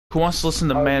Who wants to listen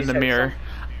to Man in the Mirror?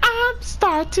 I'm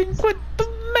starting with the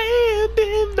man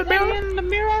in the mirror. In the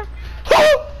mirror.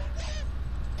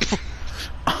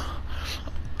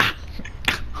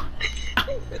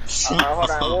 Hold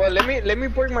on. Well, let me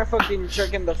park my fucking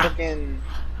truck in the fucking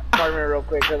apartment real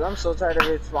quick, cause I'm so tired of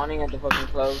it spawning at the fucking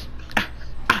club.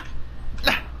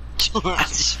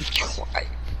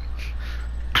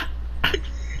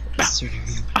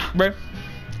 Bro.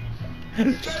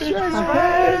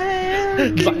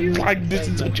 Like this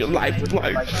is what your life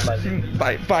like.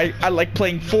 I like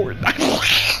playing Fortnite.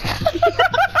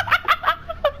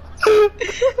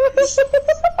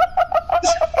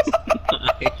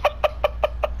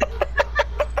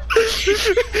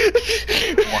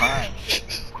 Why?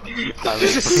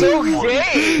 This is so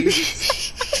gay.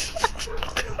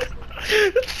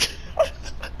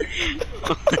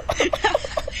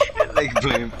 I like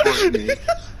playing Fortnite.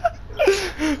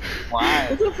 Why?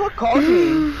 What the fuck called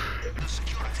me?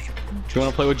 Do you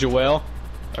wanna play with Joel?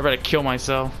 I better kill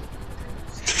myself.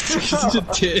 Such a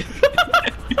tit.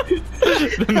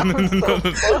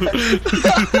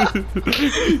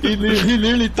 He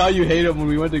literally thought you hate him when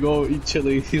we went to go eat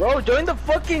chili. Bro, join the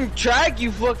fucking track,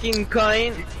 you fucking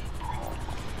cunt.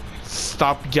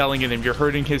 Stop yelling at him. You're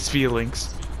hurting his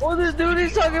feelings. Well, this dude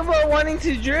is talking about wanting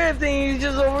to drift, and he's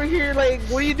just over here like,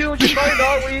 what are you doing with your car,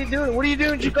 dog? What are you doing? What are you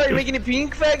doing with your car? You making it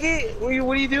pink, faggot? What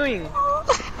are you doing?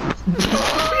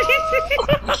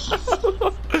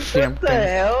 Damn, What the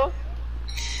hell?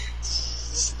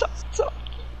 Stop talking.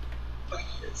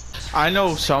 I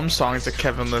know some songs that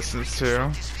Kevin listens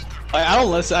to. I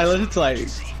don't listen. I listen to like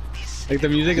the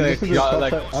music. Like,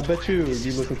 I bet you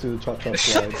listen to the Chop Chop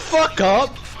shut the Slide. fuck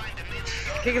up.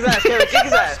 Kick his ass, Kevin. Kick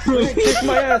his ass. Kick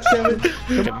my ass,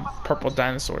 Kevin. Purple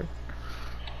dinosaur.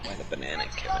 Like a banana,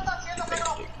 Kevin.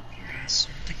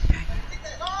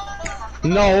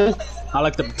 No, I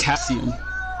like the potassium.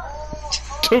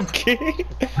 Okay.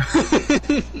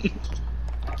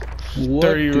 What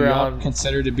 30 do y'all round.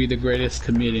 consider to be the greatest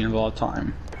comedian of all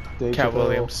time? Cat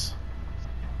Williams.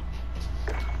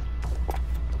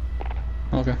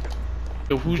 Okay.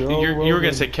 You were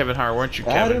gonna say Kevin Hart, weren't you,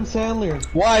 Kevin? Adam Sandler.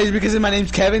 Why? Is it because my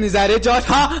name's Kevin? Is that it, Josh?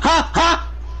 Ha ha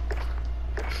ha!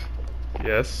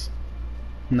 Yes.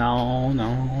 No.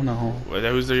 Well,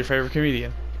 who's your favorite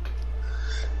comedian?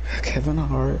 Kevin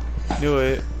Hart. Knew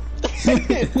it.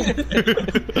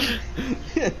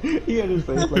 He had his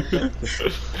face like that.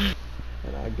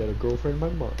 And I got a girlfriend in my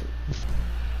mind.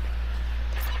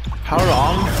 How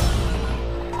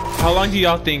long do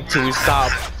y'all think till we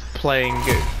stop playing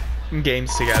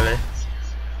games together?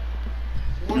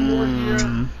 One more year.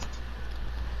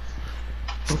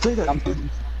 Don't say that.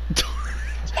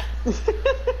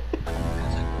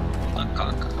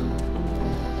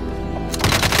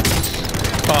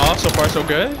 Oh, so far so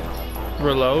good.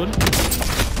 Reload.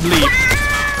 Leap.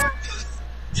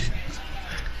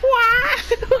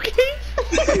 Okay.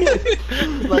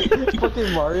 Like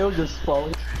fucking Mario just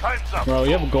falling. Bro,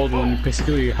 you have a gold one.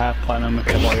 Basically, you have platinum. We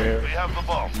have the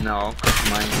ball. No,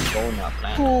 mine's gold, not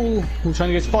platinum. Ooh, who's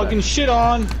trying to get fucking shit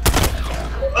on?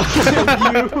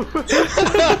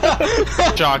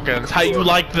 Shotguns. How you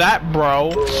like that,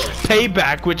 bro?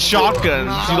 Payback with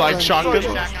shotguns. You like shotguns?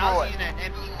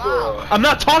 I'm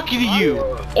not talking to you.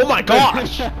 Oh my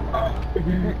gosh.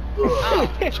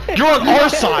 You're on our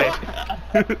side.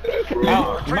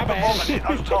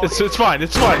 It's fine.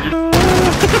 It's fine.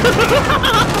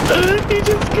 He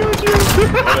just killed you.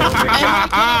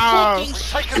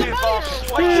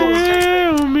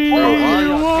 Tell me you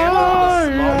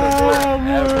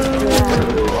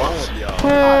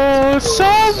are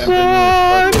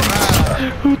someone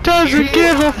who doesn't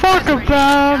give a fuck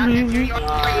about me.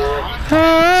 Tell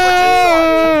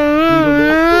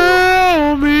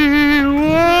me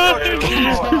what.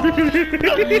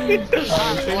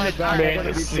 Man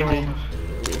is singing.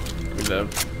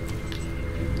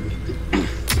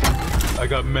 I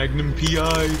got Magnum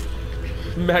PI.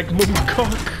 Magnum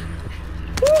cock.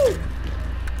 Woo!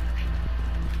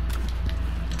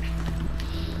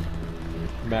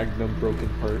 Magnum broken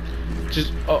heart.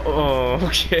 Just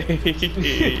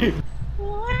okay.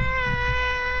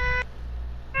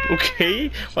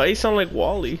 Okay. Why you sound like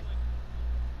Wally?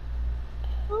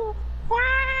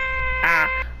 Ah,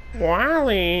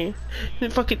 Wally. You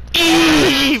fucking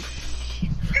Eve.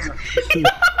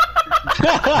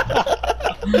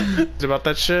 About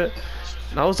that shit.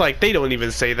 And I was like, they don't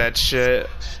even say that shit.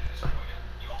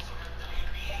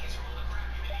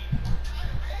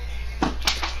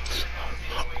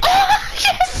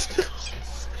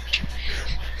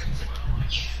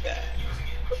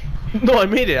 No, I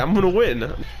made it. I'm gonna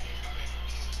win.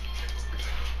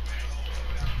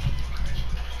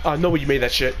 I know you made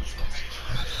that shit.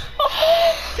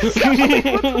 They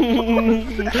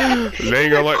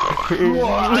ain't gonna like.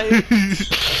 Why?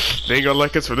 They ain't gonna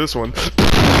like us for this one.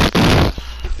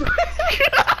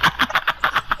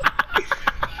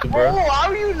 Bro, how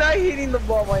are you not hitting the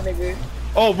ball, my nigga?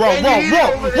 Oh, bro, And bro, you hit it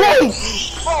bro, over there. bro!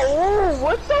 Oh,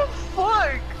 what the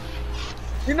fuck?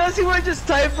 You not see what I just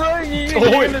typed, bro? You're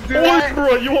Oh, wait, gonna do that?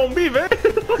 bro, you won't be, man.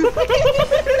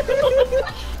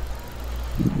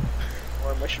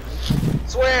 Or mushroom.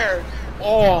 Swear.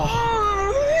 Oh.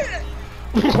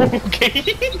 Okay.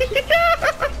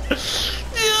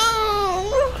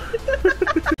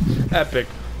 Epic.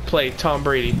 Play Tom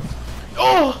Brady.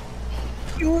 Oh!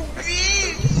 You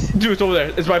bitch! Dude, it's over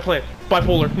there. It's my plan.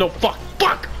 Bipolar. No, fuck.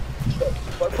 Fuck!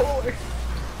 Bipolar.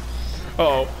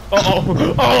 Uh-oh.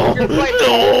 Uh-oh. Oh! You're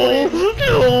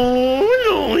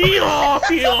No! Yeah!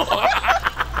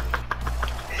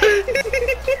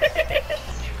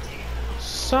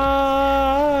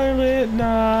 Silent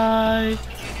night.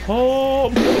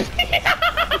 Oh.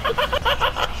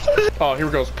 Oh, here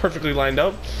it goes. Perfectly lined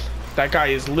up. That guy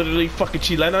is literally fucking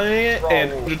Chilenaing it,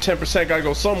 and the 10% gotta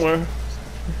go somewhere.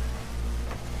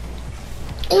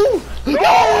 Ooh! No!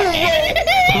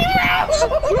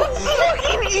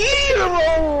 Fucking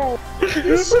hero!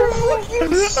 You're so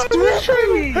fucking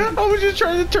stupid! I was just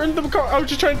trying to turn the car. I was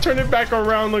just trying to turn it back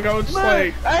around. Like I was just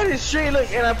like. I had it straight, look,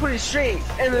 and I put it straight,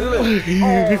 and then look.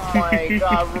 Oh my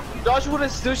god, Josh would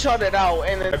have still shot it out,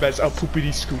 and then. I bet it's a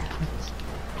poopity scoop.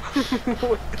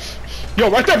 Yo,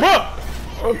 right there, bro!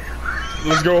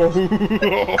 Let's go.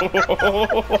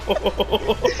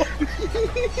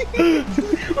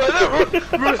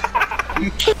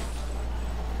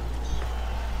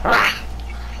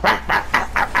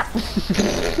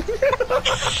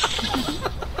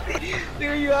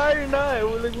 Dude, you hard or not?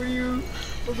 Like,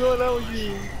 what's going on with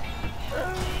you?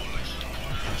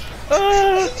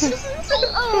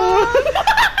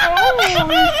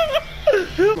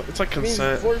 It's like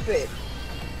consent. Forfeit.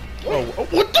 Oh,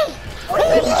 what the?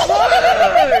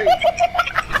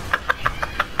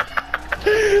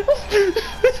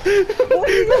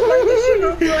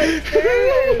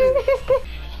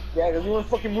 Yeah, cause we were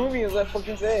fucking moving as I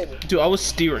fucking said. Dude, I was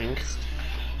steering.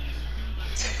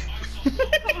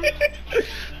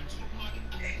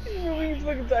 Moving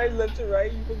fucking tires left to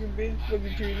right, you fucking bitch,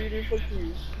 fucking cheerleader, fuck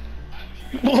you.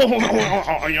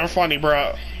 Oh, you're funny,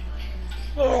 bro.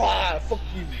 Fuck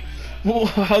you. Well,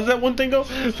 how's that one thing go?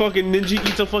 Fucking ninja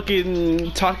eats a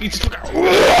fucking taki. Just fucking.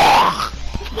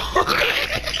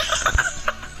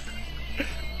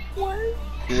 What?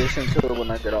 You listen to it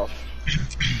when I get off.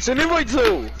 Send invite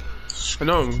to. I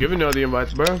know, I'm giving you the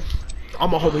invites, bro.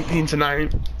 I'm a homie team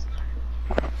tonight.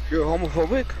 You're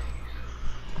homophobic?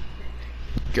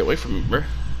 Get away from me, bro.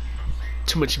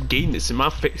 Too much gayness in my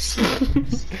face.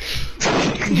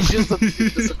 It's just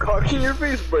a cock in your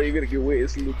face, bro. You gotta get away.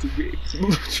 It's a little too gay. It's a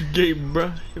little too gay,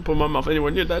 bro. You put my mouth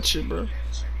anywhere near that shit, bro.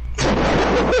 What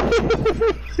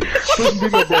the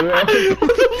fuck was that?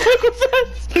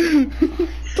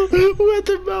 Who had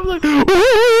their mouth like?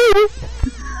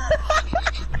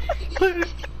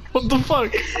 What the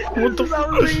fuck? What the I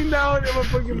fuck? was laying down and my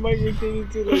fucking mic was taking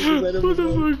too long. What the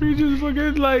fuck? We just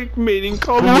fucking like mating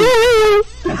call.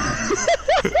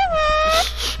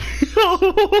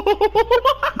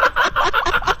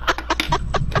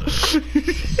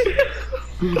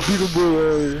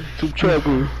 Some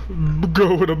trouble.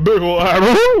 Go with a big ol'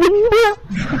 arrow.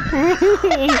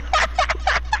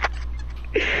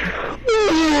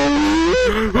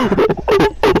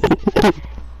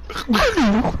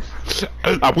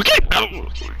 We can't.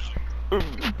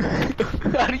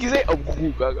 How do you say? Oh,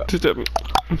 gaga. Just tell me.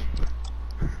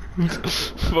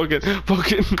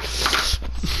 Fucking.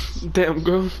 Damn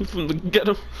girl from the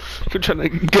ghetto. You're trying to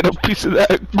get a piece of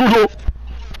that good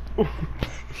old.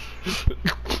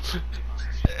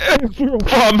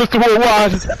 Mr.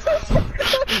 Worldwide.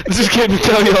 Just came to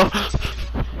tell y'all.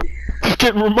 Just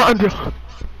came to remind y'all.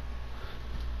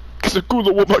 Cause the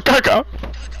cooler with my caca.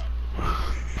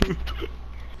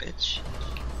 Bitch.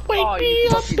 Wake me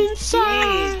up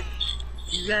inside.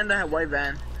 She's in the white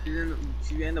van.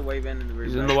 She's in the white van in the river.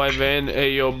 He's in the white van.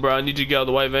 Hey yo, bro, I need you to get out of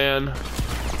the white van.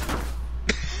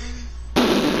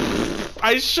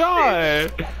 I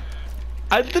shot.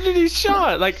 I literally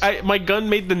shot. Like my gun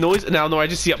made the noise, and now no, I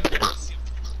just see a.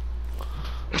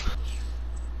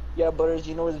 Yeah, Butters,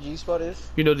 you know where the G spot is?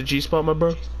 You know the G spot, my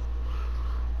bro.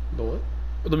 The what?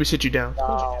 Let me sit you down. No.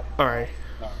 All right.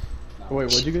 Wait,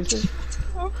 what'd you guys say?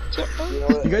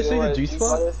 You guys say the G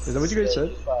spot? Is that what you guys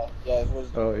said? Yeah. It's what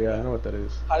Oh yeah, I know what that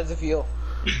is. How does it feel?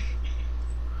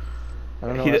 I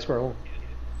don't know. He Ask Raul.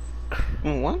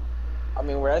 What? I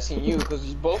mean, we're asking you because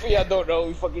both of y'all don't know,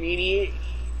 you fucking idiot.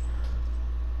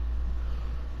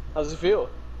 How's it feel?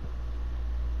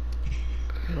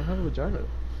 I don't have a vagina.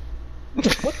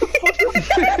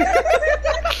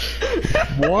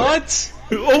 What?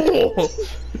 Oh!